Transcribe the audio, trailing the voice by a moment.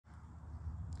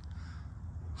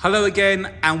Hello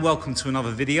again and welcome to another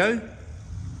video.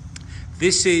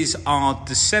 This is our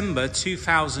December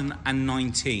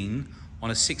 2019 on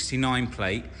a 69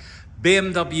 plate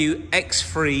BMW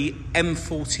X3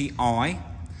 M40i,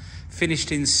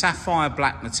 finished in sapphire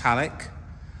black metallic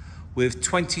with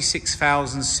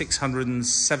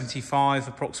 26,675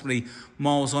 approximately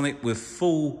miles on it, with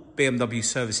full BMW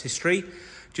service history.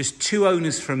 Just 2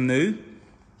 owners from new.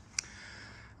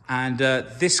 And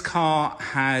this car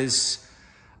has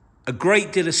a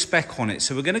great deal of spec on it.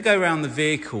 So we're going to go around the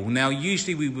vehicle. Now,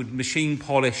 usually we would machine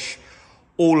polish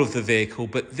all of the vehicle,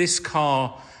 but this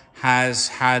car has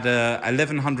had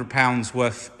 £1,100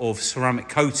 worth of ceramic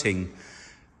coating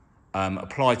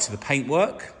applied to the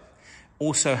paintwork.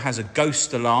 Also has a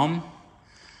ghost alarm,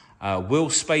 wheel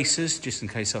spacers, just in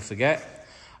case I forget,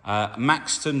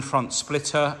 Maxton front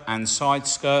splitter and side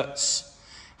skirts,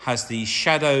 has the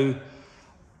shadow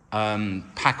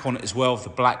pack on it as well, the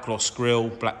black gloss grille,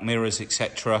 black mirrors,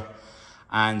 etc.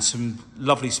 And some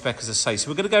lovely spec, as I say. So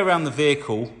we're going to go around the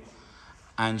vehicle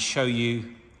and show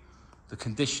you the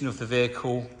condition of the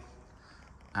vehicle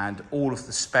and all of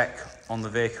the spec on the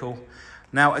vehicle.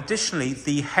 Now, additionally,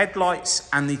 the headlights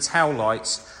and the tail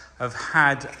lights have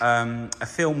had a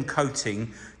film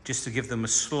coating just to give them a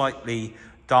slightly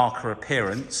darker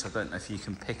appearance. I don't know if you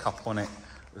can pick up on it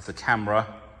with the camera.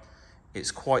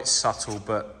 It's quite subtle,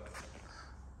 but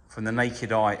from the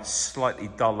naked eye, it's slightly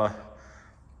duller.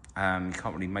 You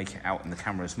can't really make it out in the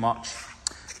camera as much.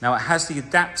 Now, it has the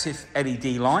adaptive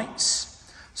LED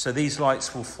lights. So these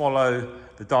lights will follow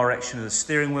the direction of the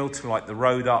steering wheel to light the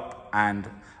road up and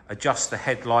adjust the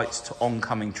headlights to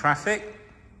oncoming traffic.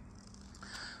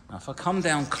 Now, if I come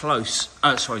down close,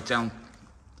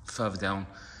 further down,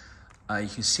 you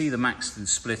can see the Maxton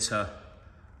splitter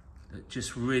that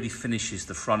just really finishes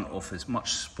the front off. It's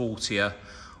much sportier.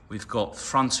 We've got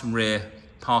front and rear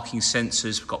parking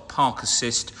sensors. We've got park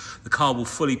assist. The car will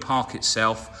fully park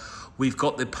itself. We've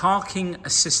got the parking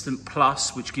assistant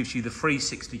plus, which gives you the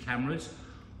 360 cameras.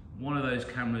 One of those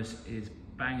cameras is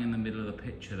bang in the middle of the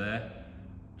picture there,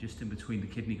 just in between the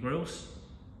kidney grills.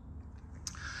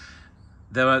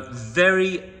 There are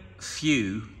very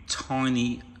few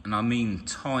tiny, and I mean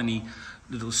tiny,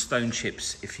 little stone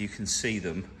chips, if you can see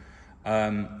them,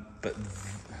 but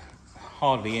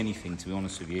hardly anything, to be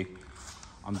honest with you.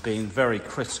 I'm being very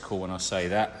critical when I say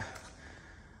that.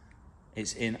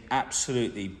 It's in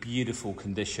absolutely beautiful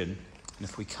condition. And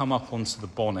if we come up onto the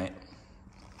bonnet,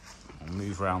 I'll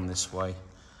move around this way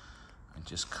and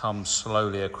just come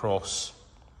slowly across,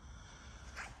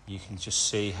 you can just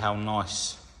see how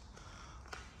nice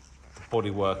the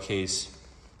bodywork is.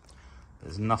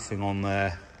 There's nothing on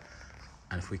there.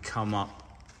 And if we come up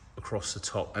across the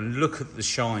top and look at the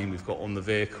shine we've got on the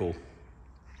vehicle,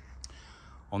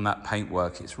 on that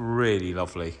paintwork, it's really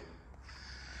lovely.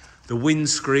 The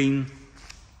windscreen,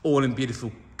 all in beautiful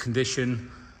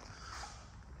condition.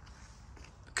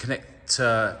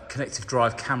 Connective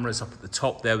drive cameras up at the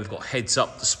top there. We've got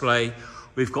heads-up display.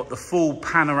 We've got the full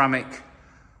panoramic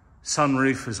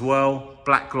sunroof as well.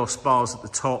 Black gloss bars at the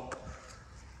top.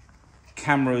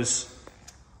 Cameras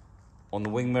on the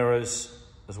wing mirrors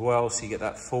as well, so you get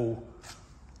that full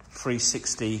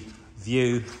 360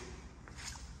 view.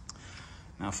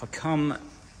 Now, if I come,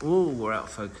 we're out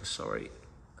of focus, sorry.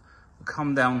 I'll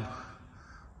come down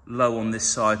low on this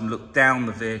side and look down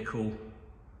the vehicle.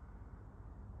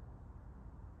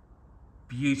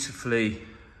 Beautifully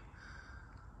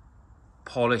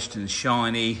polished and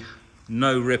shiny,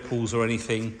 no ripples or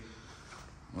anything.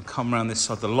 I'll come around this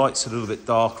side. The light's a little bit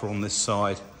darker on this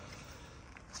side.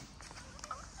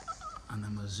 And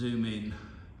then we'll zoom in,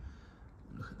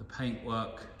 look at the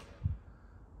paintwork.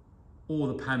 All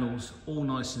the panels, all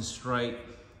nice and straight.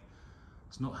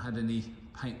 It's not had any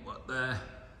paintwork there.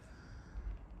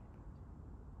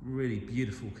 Really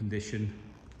beautiful condition.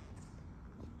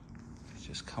 Let's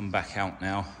just come back out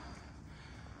now.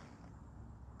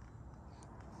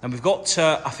 And we've got,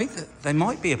 I think that they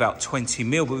might be about 20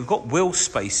 mil, but we've got wheel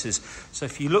spacers. So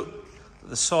if you look at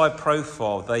the side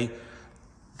profile, they're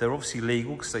obviously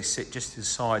legal because they sit just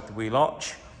inside the wheel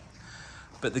arch.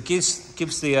 But it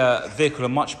gives the vehicle a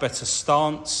much better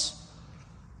stance.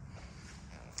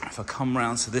 If I come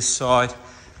round to this side,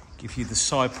 give you the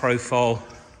side profile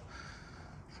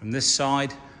from this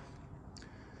side.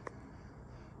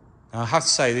 Now, I have to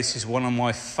say, this is one of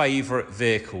my favourite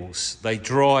vehicles. They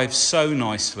drive so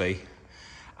nicely,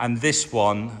 and this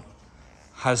one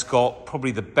has got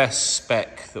probably the best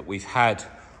spec that we've had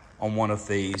on one of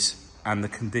these, and the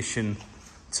condition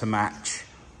to match.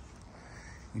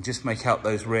 You just make out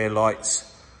those rear lights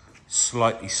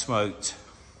slightly smoked.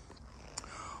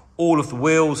 All of the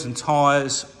wheels and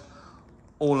tyres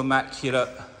all immaculate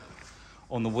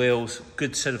on the wheels.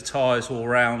 Good set of tyres all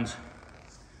around.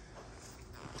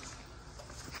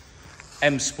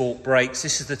 M Sport brakes.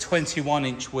 This is the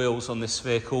 21-inch wheels on this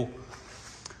vehicle.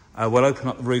 We'll open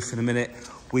up the roof in a minute.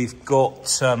 We've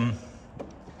got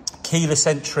keyless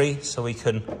entry, so we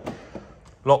can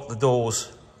lock the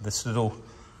doors. This little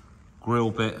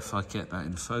grill bit, if I get that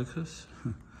in focus.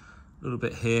 A little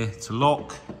bit here to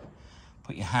lock.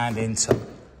 Put your hand in to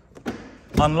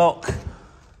unlock.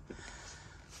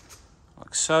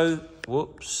 Like so.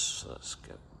 Whoops. Let's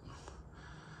go.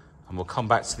 And we'll come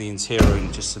back to the interior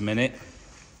in just a minute.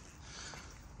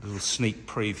 A little sneak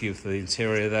preview of the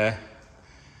interior there.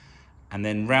 And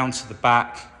then round to the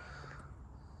back.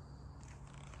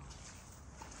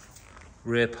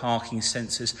 Rear parking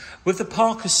sensors. With the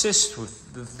park assist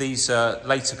with these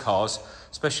later cars,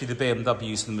 especially the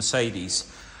BMWs and the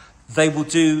Mercedes, they will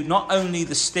do not only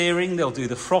the steering, they'll do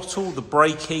the throttle, the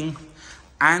braking,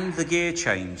 and the gear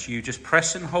change. You just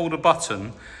press and hold a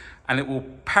button and it will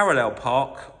parallel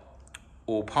park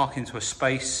or park into a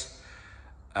space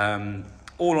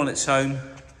all on its own.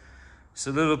 It's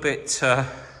a little bit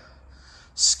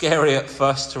scary at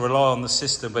first to rely on the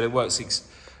system, but it works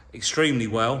extremely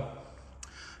well.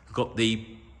 We've got the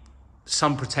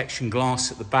sun protection glass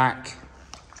at the back,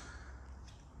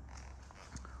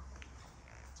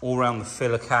 all around the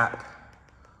filler cap.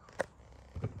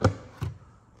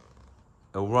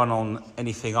 It'll run on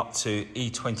anything up to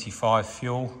E25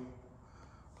 fuel.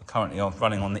 We're currently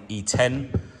running on the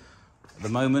E10 at the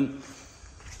moment.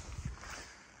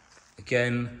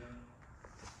 Again,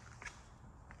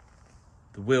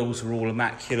 the wheels are all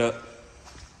immaculate.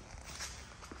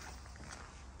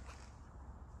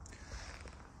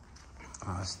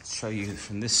 I'll show you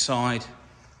from this side.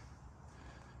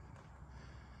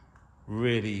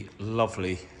 Really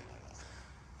lovely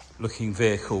looking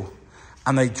vehicle.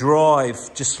 And they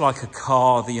drive just like a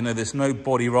car. You know, there's no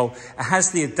body roll. It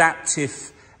has the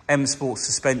adaptive M Sport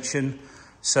suspension,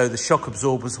 so the shock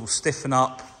absorbers will stiffen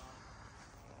up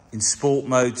in sport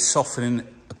mode, soften in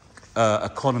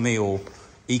economy or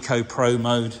Eco Pro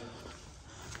mode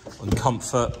on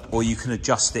comfort, or you can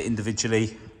adjust it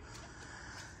individually.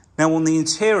 Now on the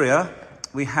interior,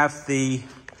 we have the,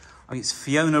 I think it's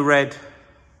FIONA red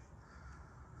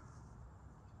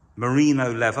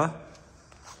Merino leather.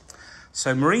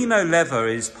 So Merino leather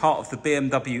is part of the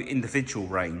BMW individual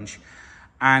range,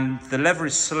 and the leather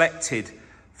is selected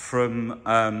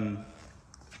from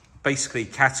basically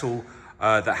cattle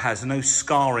that has no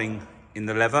scarring in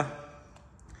the leather.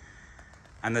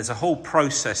 And there's a whole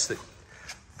process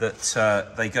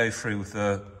that they go through with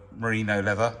the Merino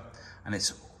leather, and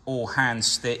it's all hand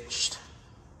stitched,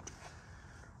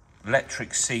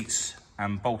 electric seats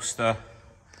and bolster,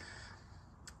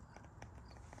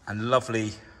 and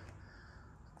lovely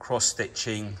cross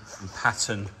stitching and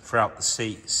pattern throughout the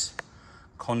seats,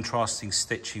 contrasting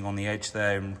stitching on the edge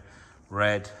there in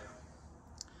red,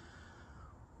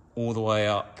 all the way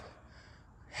up,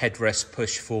 headrest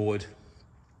push forward.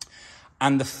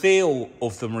 And the feel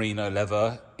of the Merino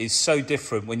leather is so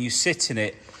different. When you sit in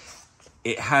it,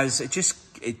 it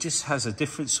just has a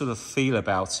different sort of feel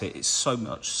about it. It's so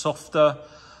much softer.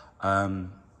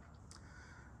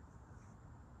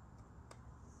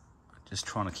 Just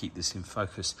trying to keep this in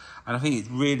focus. And I think it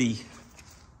really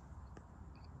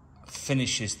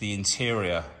finishes the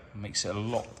interior, makes it a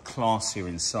lot classier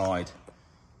inside.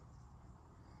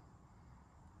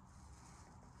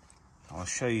 I'll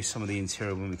show you some of the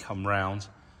interior when we come round.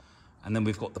 And then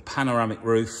we've got the panoramic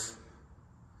roof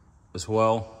as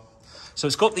well. So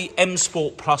it's got the M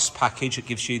Sport Plus package. It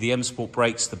gives you the M Sport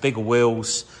brakes, the bigger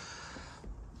wheels,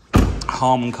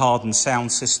 HARMAN KARDON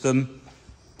sound system.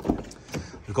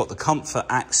 We've got the comfort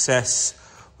access.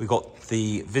 We've got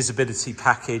the visibility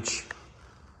package,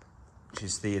 which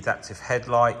is the adaptive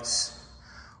headlights.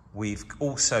 We've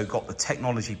also got the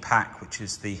technology pack, which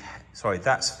is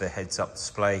that's the heads-up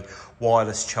display,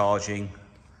 wireless charging.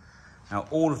 Now,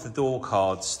 all of the door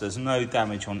cards, there's no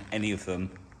damage on any of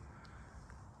them.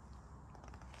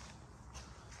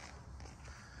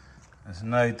 There's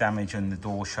no damage on the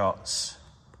door shuts.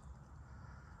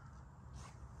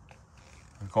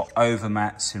 We've got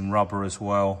overmats in rubber as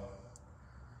well.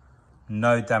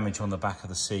 No damage on the back of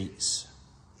the seats.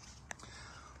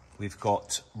 We've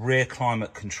got rear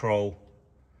climate control,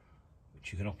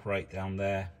 which you can operate down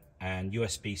there, and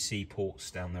USB-C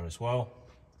ports down there as well.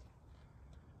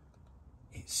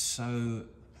 It's so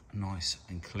nice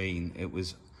and clean. It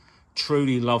was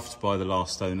truly loved by the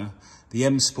last owner. The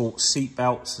M Sport seat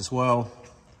belts as well.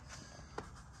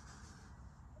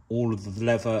 All of the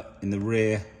leather in the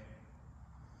rear.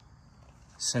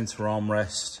 Center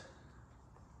armrest.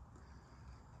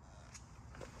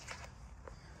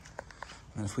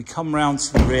 And if we come round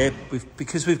to the rear,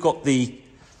 because we've got the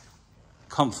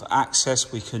comfort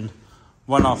access, we can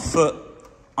run our foot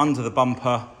under the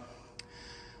bumper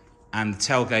and the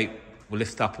tailgate will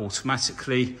lift up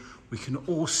automatically. We can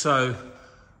also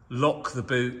lock the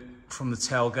boot from the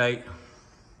tailgate.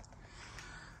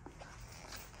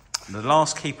 The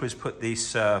last keeper has put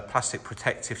this plastic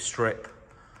protective strip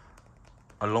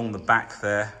along the back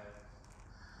there,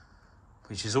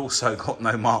 which has also got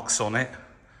no marks on it,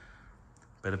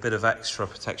 but a bit of extra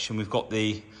protection. We've got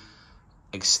the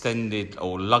extended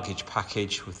or luggage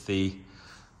package with the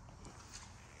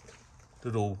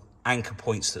little anchor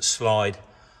points that slide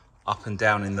up and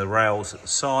down in the rails at the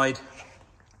side.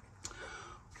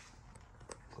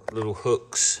 Got little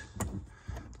hooks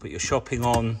to put your shopping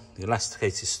on, the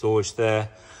elasticated storage there.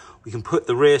 We can put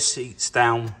the rear seats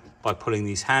down by pulling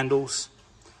these handles.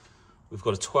 We've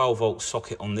got a 12-volt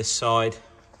socket on this side.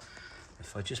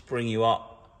 If I just bring you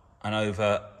up and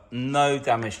over, no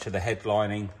damage to the head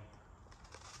lining.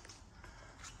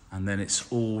 And then it's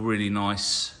all really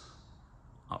nice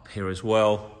up here as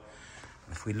well.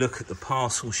 If we look at the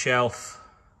parcel shelf,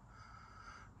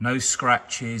 no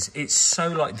scratches. It's so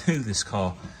like new, this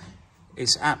car.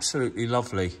 It's absolutely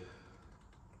lovely.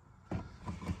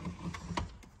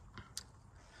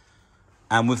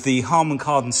 And with the HARMAN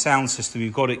KARDON sound system,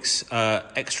 you've got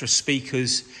extra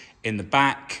speakers in the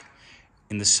back,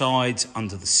 in the sides,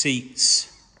 under the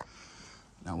seats.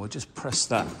 Now we'll just press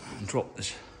that and drop the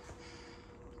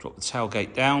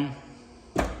tailgate down.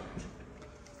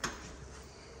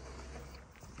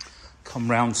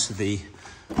 Come round to the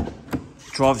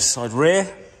driver's side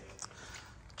rear.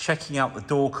 Checking out the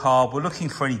door card. We're looking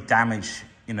for any damage,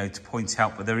 to point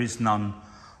out, but there is none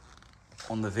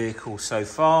on the vehicle so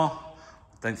far.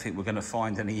 Don't think we're going to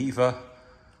find any either.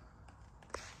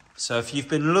 So if you've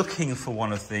been looking for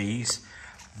one of these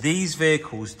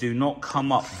vehicles do not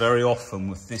come up very often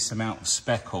with this amount of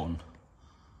spec on.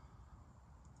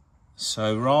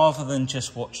 So rather than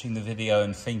just watching the video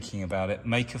and thinking about it,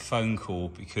 make a phone call,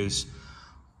 because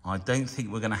I don't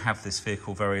think we're going to have this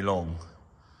vehicle very long.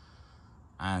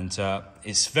 And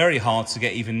it's very hard to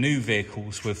get even new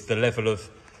vehicles with the level of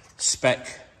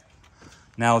spec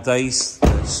nowadays.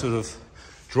 Sort of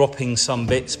dropping some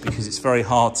bits because it's very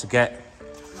hard to get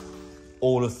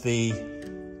all of the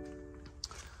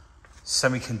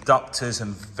semiconductors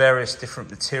and various different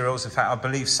materials. In fact, I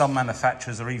believe some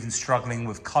manufacturers are even struggling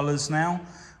with colours now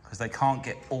because they can't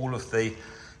get all of the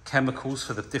chemicals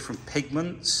for the different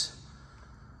pigments.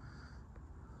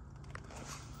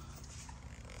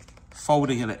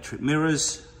 Folding electric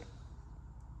mirrors.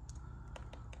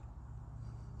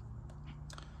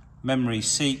 Memory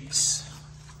seats.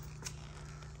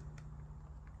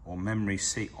 Or memory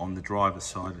seat on the driver's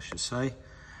side, I should say.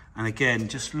 And again,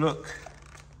 just look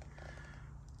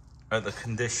at the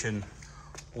condition,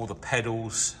 all the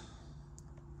pedals,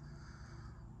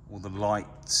 all the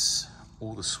lights,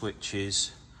 all the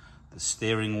switches, the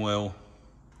steering wheel.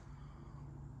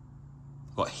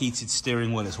 Got heated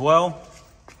steering wheel as well.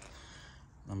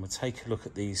 And we'll take a look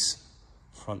at these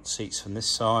front seats from this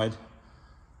side.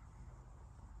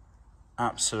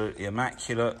 Absolutely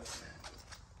immaculate.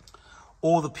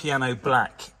 All the piano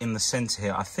black in the centre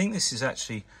here. I think this is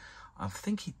actually, I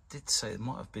think he did say it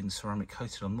might have been ceramic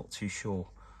coated, I'm not too sure.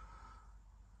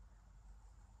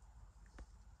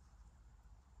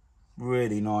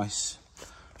 Really nice.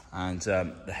 And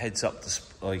the heads up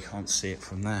display, oh, you can't see it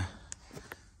from there.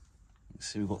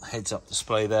 See, we've got the heads up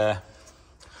display there.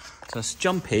 So let's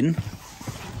jump in.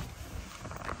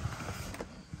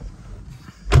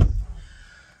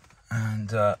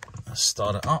 And let's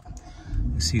start it up.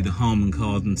 You see the HARMAN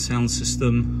KARDON sound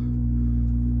system,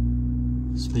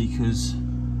 speakers.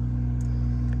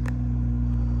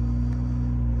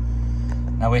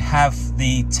 Now we have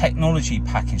the technology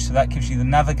package, so that gives you the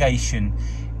navigation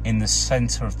in the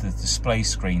center of the display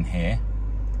screen here.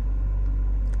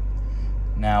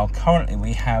 Now currently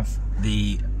we have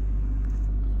the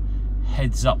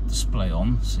heads up display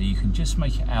on, so you can just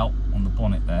make it out on the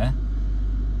bonnet there.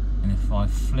 And if I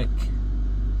flick,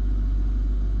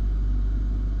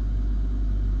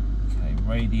 okay,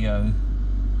 radio,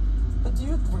 but do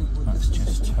you agree with let's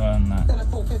just turn that then at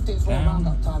 4:50 it's Royal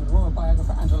Roundup time, and Royal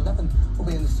biographer Angela Levin will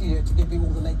be in the studio to give you all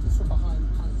the latest from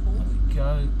behind Palace Hall. There we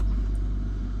go.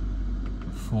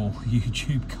 Before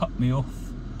YouTube cut me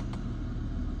off,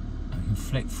 I can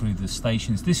flick through the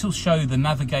stations. This will show the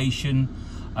navigation.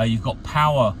 You've got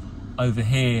power over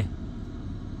here.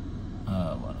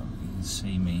 Well, you can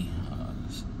see me.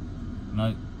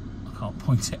 No, I can't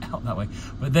point it out that way.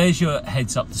 But there's your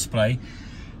heads-up display.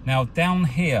 Now down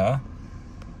here,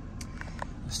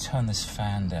 let's turn this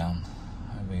fan down.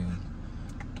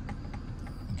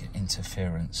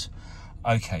 interference.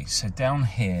 Okay, so down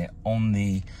here on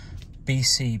the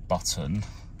BC button,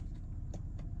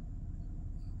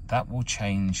 that will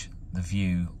change the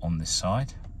view on this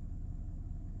side.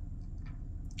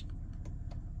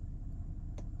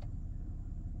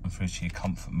 And through to your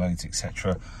comfort modes,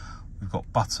 etc. We've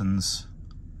got buttons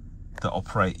that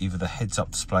operate either the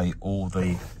heads-up display or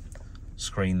the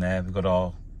screen there. We've got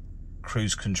our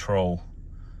cruise control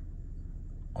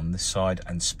on this side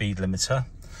and speed limiter.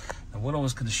 And what I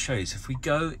was going to show you is if we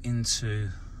go into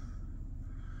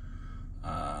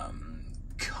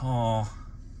car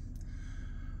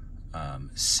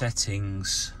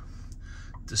settings,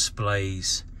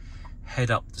 displays,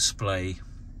 head-up display,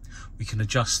 we can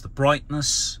adjust the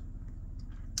brightness,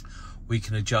 we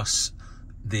can adjust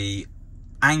the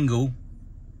angle,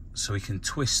 so we can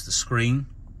twist the screen.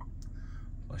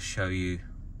 I'll show you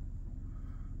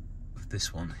with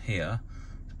this one here.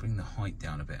 Let's bring the height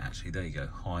down a bit, actually. There you go,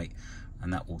 height,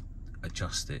 and that will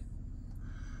adjust it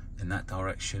in that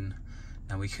direction.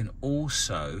 Now we can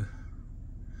also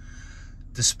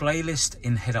display list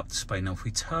in head-up display. Now if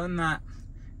we turn that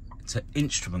to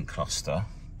instrument cluster,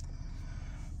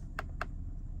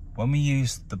 when we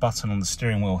use the button on the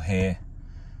steering wheel here,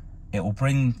 it will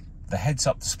bring the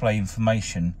heads-up display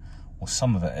information, or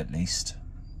some of it at least,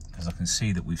 because I can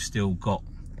see that we've still got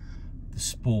the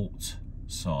sport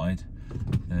side.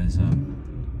 There's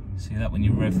see that when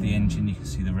you rev the engine, you can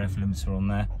see the rev limiter on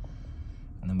there.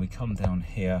 And then we come down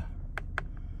here,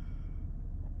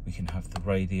 we can have the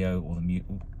radio or the mute.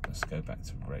 Ooh, let's go back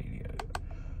to radio.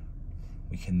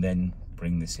 We can then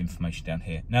bring this information down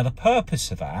here. Now the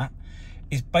purpose of that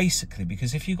is basically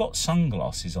because if you've got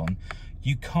sunglasses on,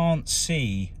 you can't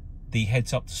see the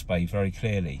heads-up display very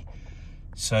clearly.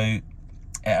 So it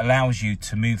allows you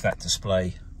to move that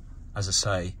display, as I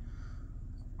say,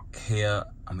 here,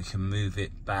 and we can move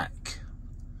it back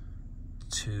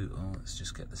to, oh, let's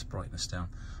just get this brightness down,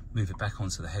 move it back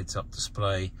onto the heads-up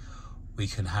display. We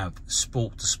can have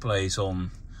sport displays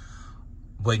on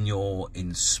when you're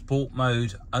in sport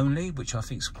mode only, which I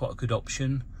think is quite a good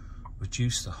option.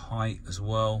 Reduce the height as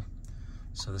well.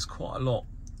 So there's quite a lot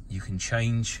you can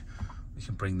change. We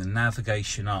can bring the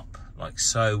navigation up like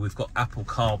so. We've got Apple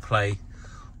CarPlay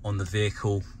on the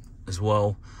vehicle as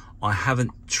well. I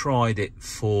haven't tried it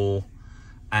for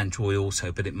Android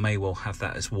Auto, but it may well have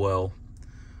that as well.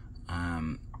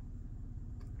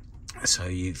 So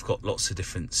you've got lots of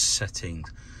different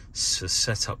settings. So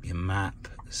set up your map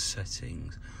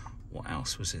settings. What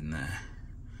else was in there?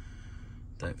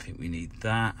 Don't think we need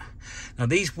that. Now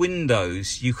these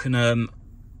windows, you can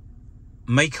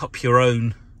make up your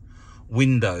own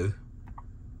window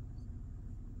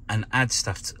and add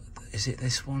stuff to, is it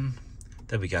this one?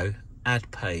 There we go, add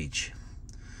page.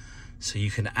 So you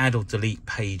can add or delete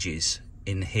pages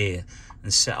in here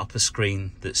and set up a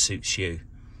screen that suits you.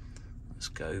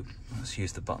 Let's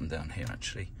use the button down here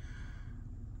actually.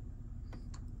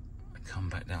 Come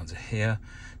back down to here.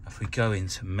 If we go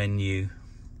into menu,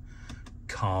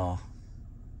 car,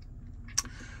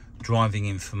 driving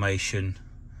information,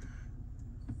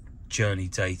 journey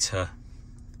data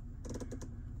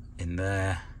in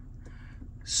there,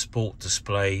 sport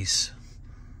displays,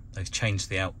 they've changed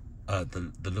the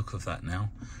look of that now,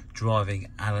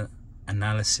 driving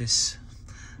analysis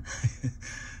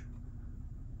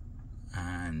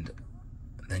and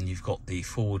then you've got the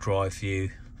forward drive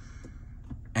view,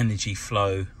 energy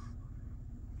flow,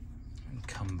 and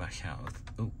come back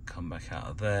out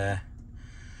of there,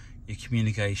 your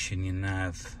communication, your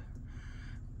nav,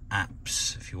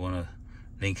 apps if you want to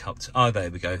link up to, oh there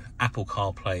we go, Apple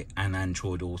CarPlay and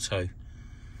Android Auto.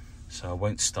 So I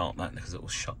won't start that because it will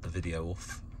shut the video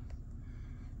off.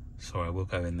 Sorry, I will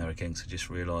go in there again because I just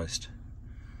realised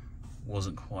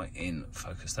wasn't quite in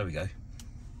focus. There we go.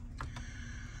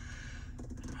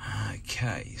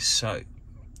 Okay, so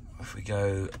if we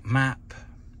go map,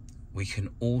 we can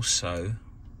also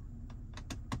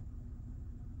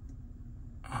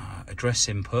address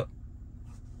input.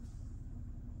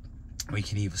 We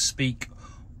can either speak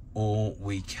or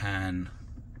we can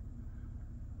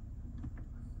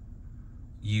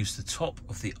use the top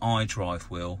of the iDrive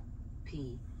wheel.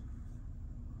 P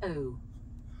O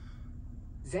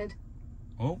Z.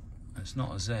 Oh, it's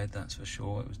not a Z, that's for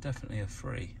sure. It was definitely a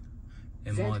 3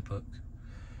 in Z. my book.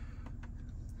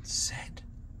 Z.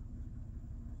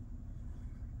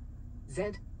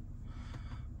 Z.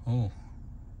 Oh.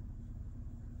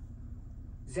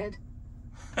 Z.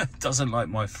 Doesn't like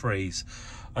my 3s.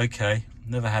 Okay,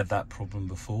 never had that problem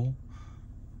before.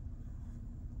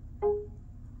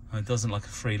 It doesn't like a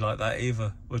 3 like that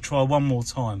either. We'll try one more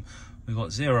time. We've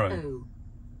got 0. O.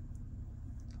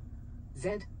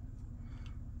 Z.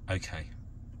 Okay.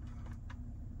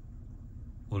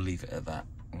 We'll leave it at that.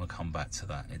 We'll come back to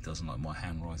that. It doesn't like my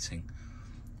handwriting.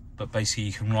 But basically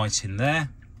you can write in there.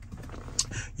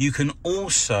 You can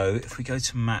also, if we go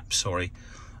to map,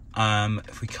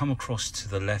 if we come across to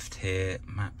the left here,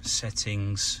 map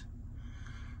settings,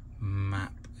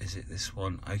 map, is it this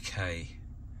one? Okay.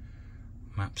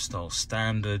 Map style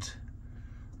standard,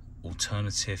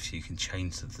 alternative, so you can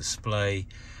change the display.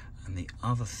 And the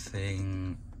other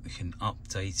thing, we can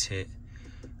update it.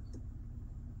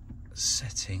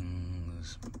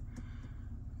 Settings,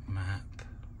 map.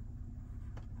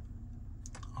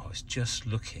 I was just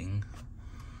looking.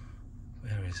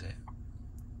 Where is it?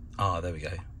 Ah, there we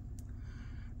go.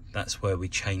 That's where we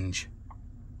change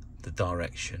the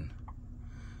direction.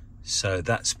 So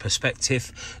that's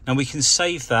perspective. Now we can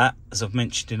save that, as I've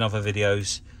mentioned in other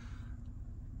videos,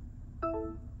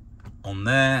 on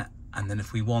there. And then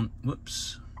if we want,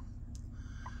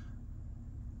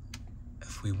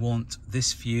 if we want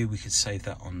this view, we could save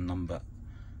that on number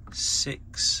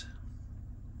 6.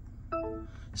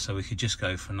 So we could just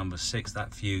go from number 6,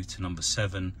 that view, to number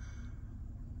 7.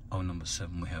 Oh, number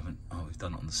 7 we haven't. Oh, we've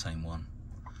done it on the same one.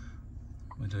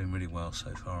 We're doing really well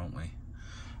so far, aren't we?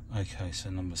 Okay, so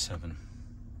number 7.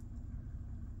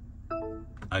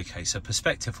 Okay, so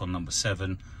perspective on number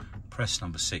 7. Press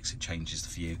number 6, it changes the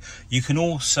view. You can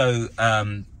also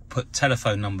put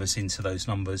telephone numbers into those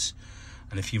numbers.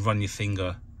 And if you run your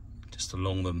finger just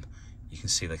along them, you can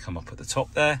see they come up at the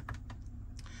top there.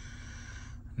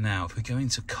 Now, if we go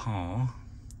into car,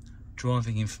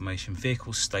 driving information,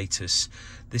 vehicle status,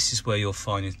 this is where you'll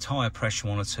find your tyre pressure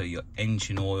monitor, your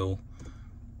engine oil,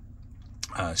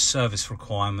 service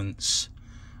requirements.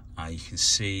 You can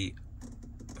see,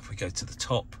 if we go to the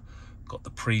top, got the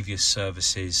previous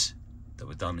services that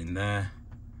were done in there.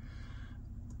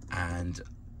 And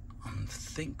I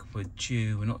think we're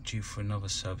not due for another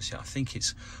service yet. I think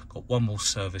it's got one more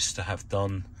service to have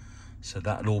done, so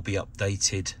that'll all be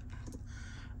updated.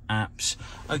 Apps.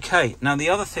 Okay, now the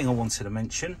other thing I wanted to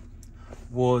mention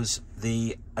was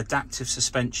the adaptive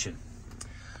suspension.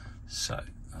 So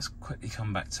let's quickly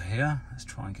come back to here. Let's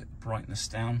try and get the brightness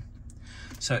down.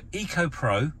 So Eco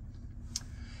Pro,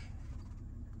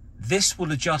 this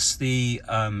will adjust the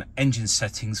engine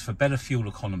settings for better fuel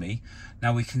economy.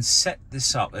 Now we can set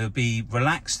this up. It'll be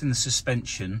relaxed in the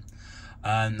suspension.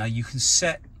 Now you can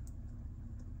set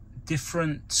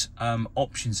different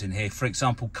options in here. For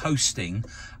example, coasting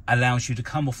allows you to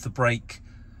come off the brake,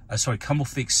 come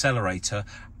off the accelerator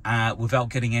without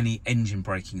getting any engine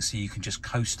braking, so you can just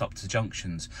coast up to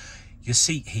junctions. Your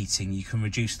seat heating, you can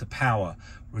reduce the power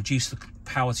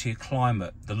to your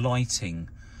climate, the lighting,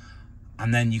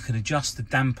 and then you can adjust the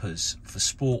dampers for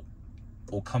sport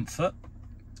or comfort.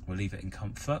 We'll leave it in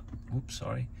comfort. Oops,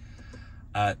 sorry.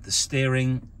 The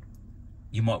steering,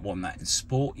 you might want that in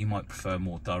sport, you might prefer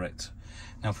more direct.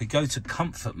 Now if we go to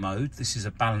comfort mode, this is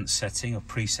a balance setting, a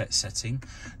preset setting.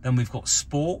 Then we've got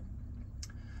sport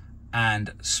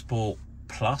and sport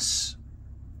plus.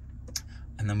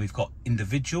 And then we've got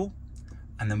individual,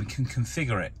 and then we can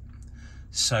configure it.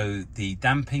 So the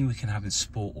damping we can have in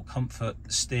sport or comfort,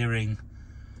 the steering,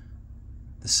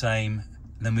 the same.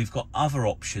 And then we've got other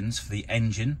options for the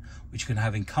engine, which you can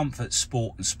have in comfort,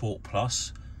 sport and sport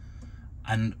plus.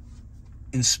 And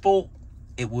in sport,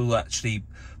 it will actually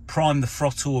prime the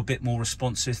throttle, a bit more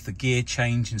responsive. The gear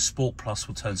change in Sport Plus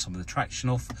will turn some of the traction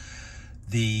off.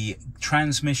 The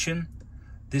transmission,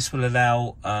 this will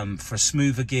allow for a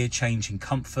smoother gear change in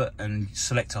comfort and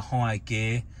select a higher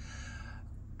gear.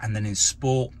 And then in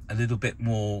Sport, a little bit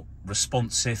more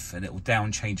responsive, and it will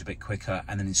down change a bit quicker.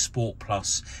 And then in Sport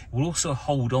Plus, it will also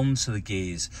hold on to the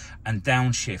gears and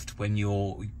downshift when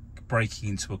you're braking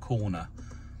into a corner.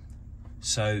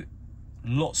 So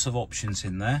lots of options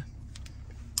in there.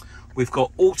 We've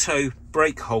got auto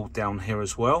brake hold down here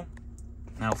as well.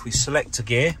 Now if we select a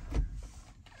gear,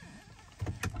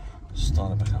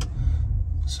 start it back up.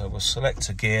 So we'll select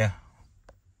a gear.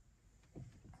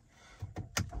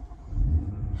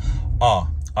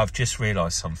 I've just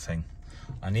realised something.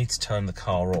 I need to turn the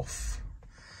car off.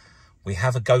 We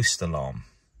have a ghost alarm.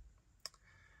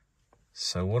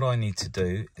 So what I need to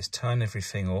do is turn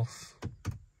everything off,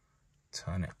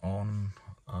 turn it on.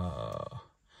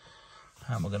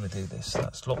 How am I going to do this?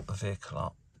 Let's lock the vehicle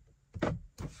up,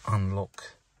 unlock,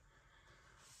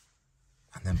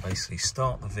 and then basically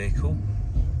start the vehicle.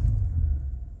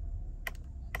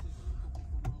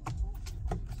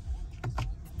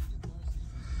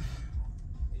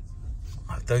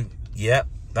 Yep,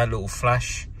 that little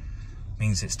flash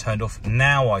means it's turned off.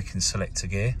 Now I can select a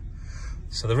gear.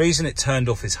 So the reason it turned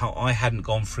off is how I hadn't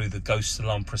gone through the ghost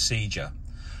alarm procedure.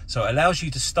 So it allows you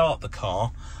to start the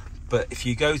car, but if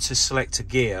you go to select a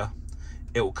gear,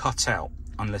 it will cut out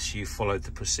unless you followed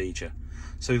the procedure.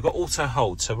 So we've got auto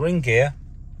hold. So we're in gear.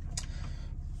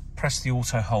 Press the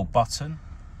auto hold button.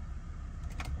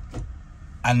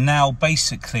 And now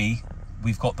basically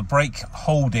we've got the brake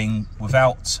holding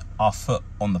without our foot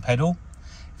on the pedal.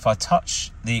 If I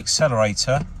touch the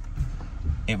accelerator,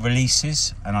 it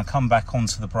releases and I come back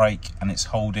onto the brake and it's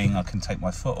holding. I can take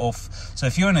my foot off. So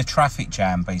if you're in a traffic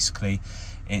jam, basically,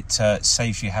 it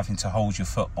saves you having to hold your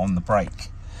foot on the brake.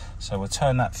 So we'll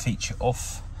turn that feature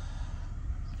off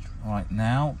right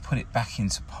now, put it back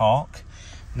into park.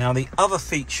 Now the other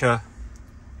feature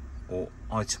or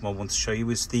item I want to show you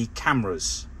is the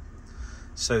cameras.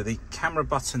 So the camera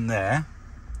button there,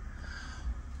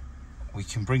 we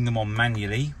can bring them on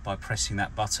manually by pressing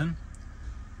that button,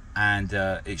 and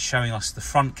it's showing us the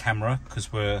front camera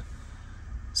because we're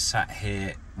sat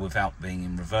here without being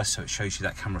in reverse, so it shows you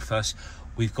that camera first.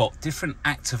 We've got different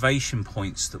activation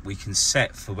points that we can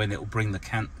set for when it will bring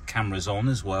the cameras on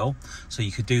as well. So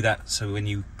you could do that so when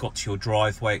you got to your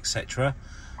driveway, etc.,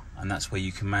 and that's where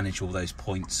you can manage all those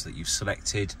points that you've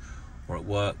selected, or at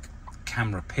work.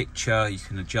 Camera picture you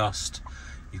can adjust.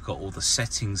 You've got all the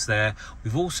settings there.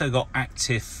 We've also got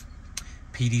active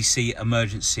PDC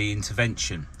emergency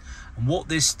intervention, and what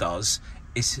this does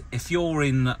is if you're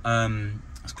in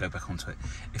let's go back onto it.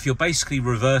 If you're basically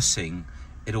reversing,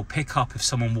 it'll pick up if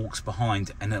someone walks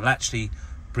behind and it'll actually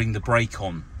bring the brake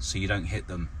on so you don't hit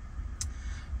them.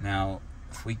 Now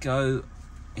if we go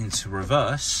into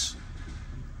reverse,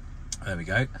 there we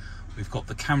go, we've got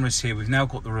the cameras here. We've now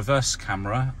got the reverse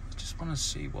camera. I just want to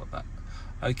see what that,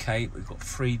 okay, we've got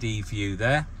 3D view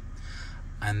there,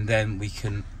 and then we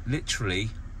can literally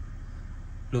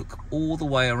look all the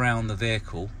way around the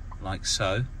vehicle like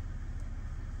so,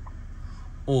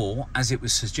 or as it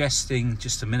was suggesting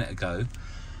just a minute ago,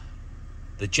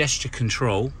 the gesture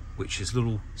control, which is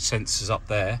little sensors up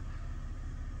there,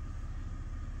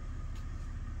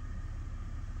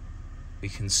 we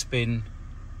can spin,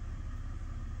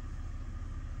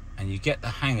 and you get the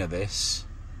hang of this.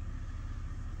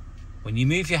 When you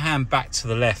move your hand back to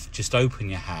the left, just open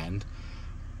your hand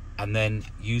and then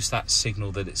use that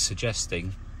signal that it's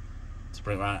suggesting to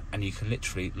bring it around, and you can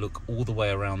literally look all the way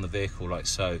around the vehicle like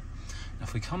so. Now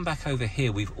if we come back over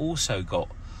here, we've also got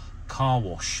car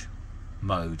wash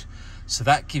mode, so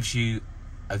that gives you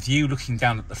a view looking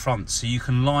down at the front, so you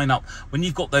can line up when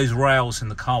you've got those rails in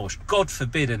the car wash. God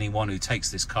forbid anyone who takes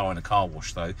this car in a car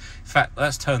wash though. In fact,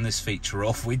 let's turn this feature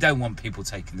off. We don't want people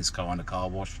taking this car in a car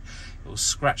wash. It will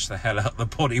scratch the hell out of the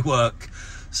bodywork,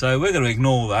 so we're going to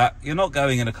ignore that. You're not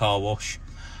going in a car wash.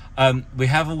 We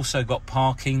have also got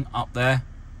parking up there,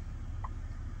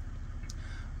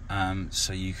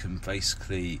 so you can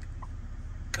basically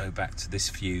go back to this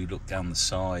view, look down the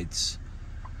sides.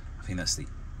 I think that's the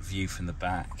view from the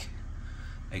back,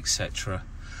 etc.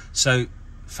 So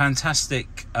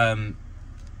fantastic amount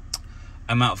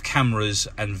of cameras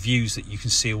and views that you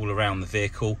can see all around the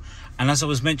vehicle. And as I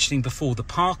was mentioning before, the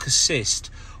park assist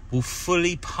will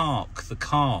fully park the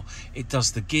car. It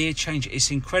does the gear change.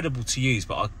 It's incredible to use,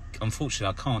 but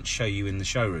unfortunately I can't show you in the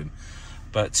showroom.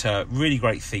 But really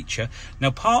great feature.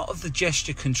 Now part of the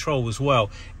gesture control as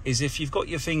well is if you've got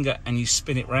your finger and you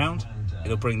spin it round,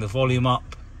 it'll bring the volume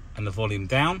up and the volume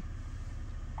down,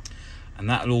 and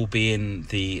that'll all be in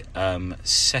the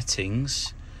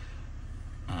settings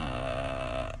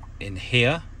in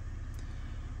here.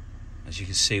 As you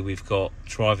can see, we've got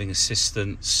driving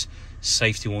assistance,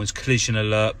 safety warnings, collision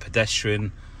alert,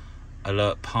 pedestrian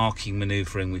alert, parking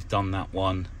manoeuvring. We've done that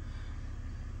one.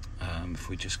 If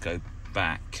we just go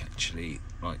back, actually,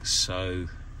 like so,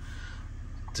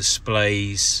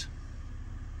 displays,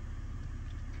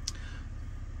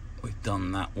 we've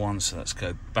done that one, so let's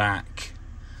go back.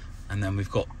 And then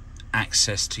we've got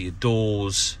access to your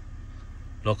doors,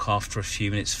 lock after a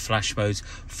few minutes, flash modes,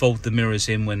 fold the mirrors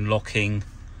in when locking,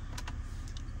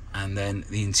 and then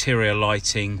the interior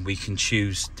lighting, we can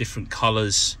choose different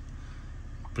colours,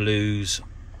 blues,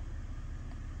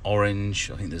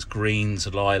 orange, I think there's greens,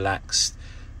 lilacs,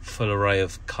 full array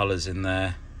of colours in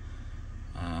there.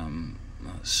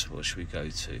 What should we go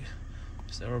to?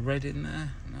 Is there a red in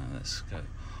there? No, let's go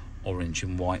orange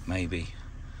and white maybe.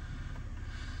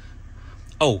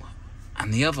 Oh,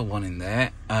 and the other one in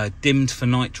there, dimmed for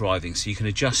night driving, so you can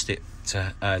adjust it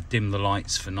to dim the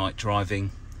lights for night driving.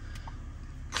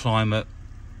 Climate,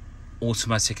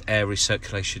 automatic air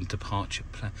recirculation, departure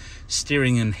plan,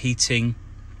 steering and heating.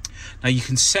 Now you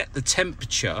can set the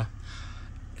temperature.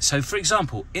 So for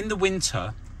example, in the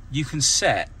winter, you can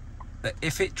set that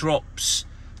if it drops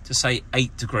to say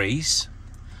 8 degrees,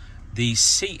 the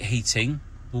seat heating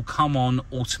will come on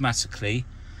automatically,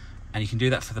 and you can do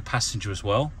that for the passenger as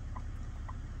well.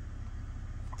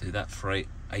 Do that for 8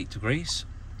 degrees.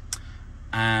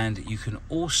 And you can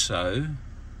also,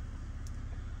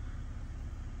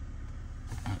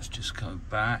 let's just go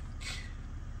back.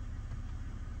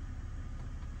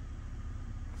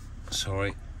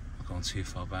 Sorry, I've gone too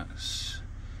far back.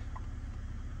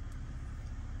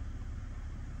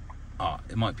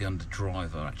 It might be under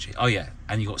driver actually. Oh yeah,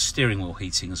 and you've got steering wheel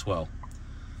heating as well.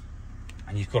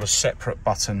 And you've got a separate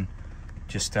button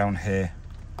just down here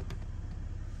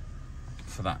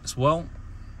for that as well.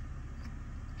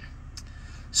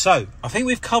 So I think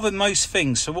we've covered most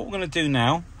things. So what we're going to do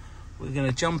now, we're going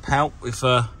to jump out. We've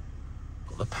got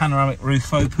the panoramic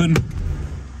roof open.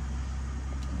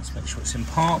 Let's make sure it's in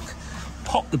park.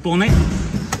 Pop the bonnet.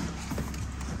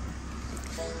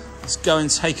 Let's go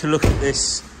and take a look at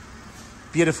this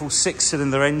beautiful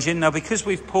 6-cylinder engine. Now, because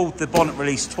we've pulled the bonnet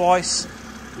release twice,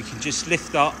 we can just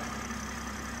lift up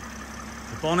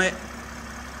the bonnet.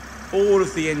 All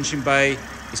of the engine bay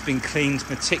has been cleaned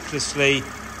meticulously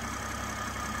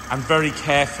and very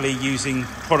carefully using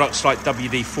products like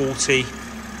WD-40.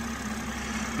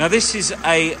 Now, this is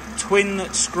a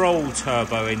twin scroll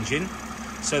turbo engine.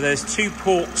 So there's 2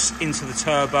 ports into the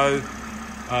turbo,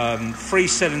 3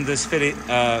 cylinders fit it,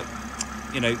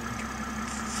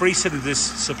 3 cylinders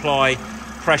supply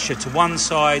pressure to one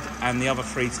side and the other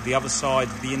 3 to the other side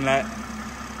of the inlet.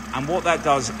 And what that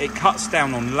does, it cuts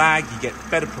down on lag, you get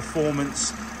better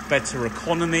performance, better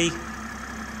economy.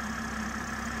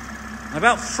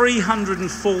 About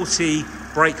 340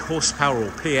 brake horsepower,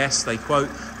 or PS they quote,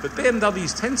 but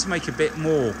BMWs tend to make a bit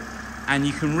more, and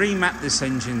you can remap this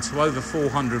engine to over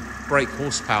 400 brake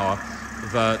horsepower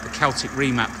with the Celtic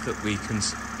remap that we can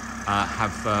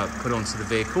have put onto the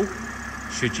vehicle,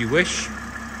 should you wish.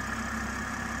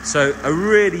 So a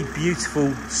really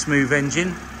beautiful, smooth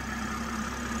engine.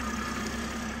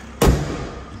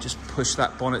 You just push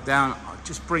that bonnet down. I'll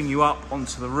just bring you up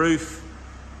onto the roof,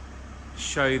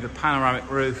 show you the panoramic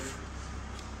roof,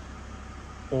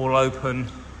 all open.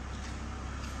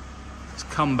 Let's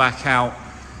come back out.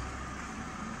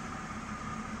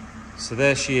 So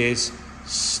there she is,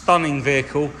 stunning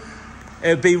vehicle. It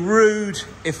would be rude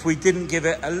if we didn't give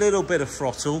it a little bit of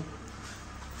throttle.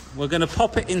 We're going to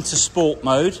pop it into sport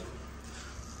mode.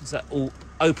 That will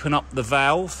open up the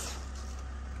valve.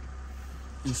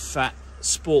 In fact,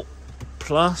 sport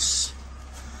plus.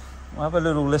 We'll have a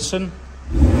little listen.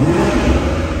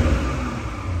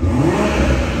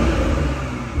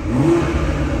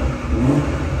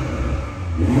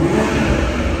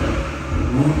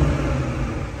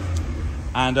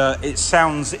 And it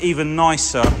sounds even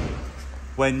nicer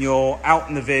when you're out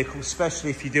in the vehicle, especially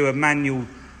if you do a manual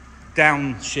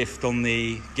downshift on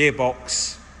the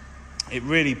gearbox. It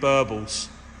really burbles.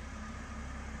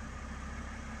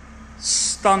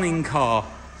 Stunning car.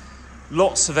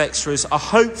 Lots of extras.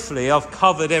 Hopefully I've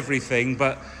covered everything,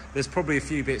 but there's probably a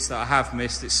few bits that I have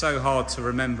missed. It's so hard to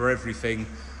remember everything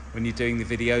when you're doing the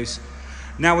videos.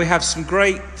 Now we have some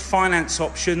great finance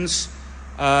options.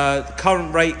 The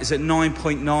current rate is at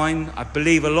 9.9. I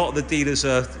believe a lot of the dealers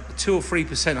are 2 or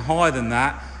 3% higher than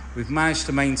that. We've managed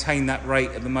to maintain that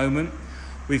rate at the moment.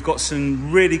 We've got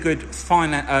some really good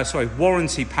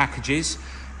warranty packages.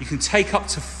 You can take up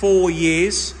to 4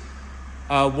 years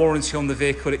warranty on the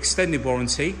vehicle, extended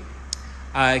warranty.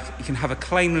 You can have a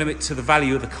claim limit to the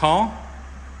value of the car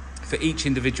for each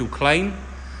individual claim.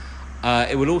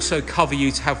 It will also cover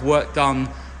you to have work done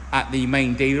at the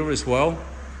main dealer as well.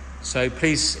 So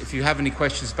please, if you have any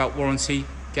questions about warranty,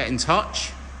 get in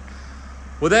touch.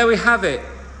 Well, there we have it,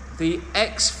 the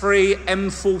X3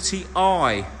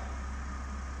 M40i.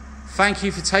 Thank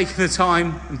you for taking the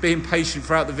time and being patient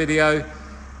throughout the video.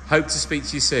 Hope to speak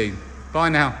to you soon. Bye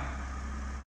now.